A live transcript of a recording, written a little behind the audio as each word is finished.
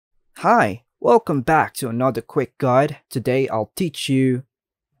Hi, welcome back to another quick guide. Today I'll teach you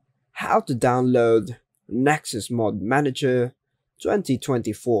how to download Nexus Mod Manager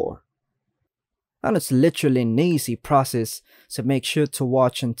 2024. And it's literally an easy process, so make sure to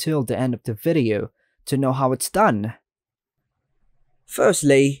watch until the end of the video to know how it's done.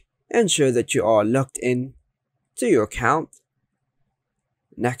 Firstly, ensure that you are logged in to your account.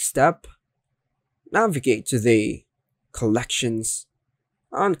 Next step, navigate to the Collections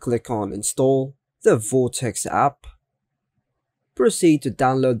and click on Install the Vortex app. Proceed to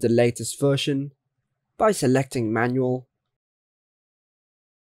download the latest version by selecting Manual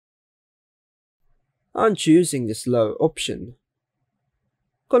and choosing the Slow option.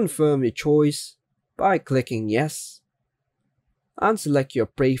 Confirm your choice by clicking Yes and select your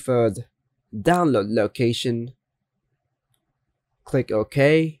preferred download location. Click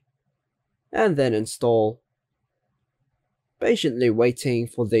OK and then Install, patiently waiting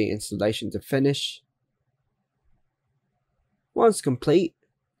for the installation to finish. Once complete,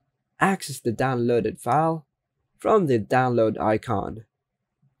 access the downloaded file from the download icon.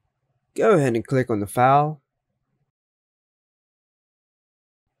 Go ahead and click on the file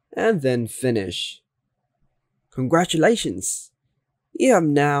and then finish. Congratulations! You have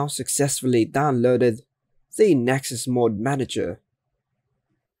now successfully downloaded the Nexus Mod Manager.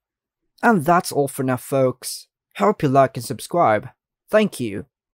 And that's all for now, folks. Hope you like and subscribe. Thank you.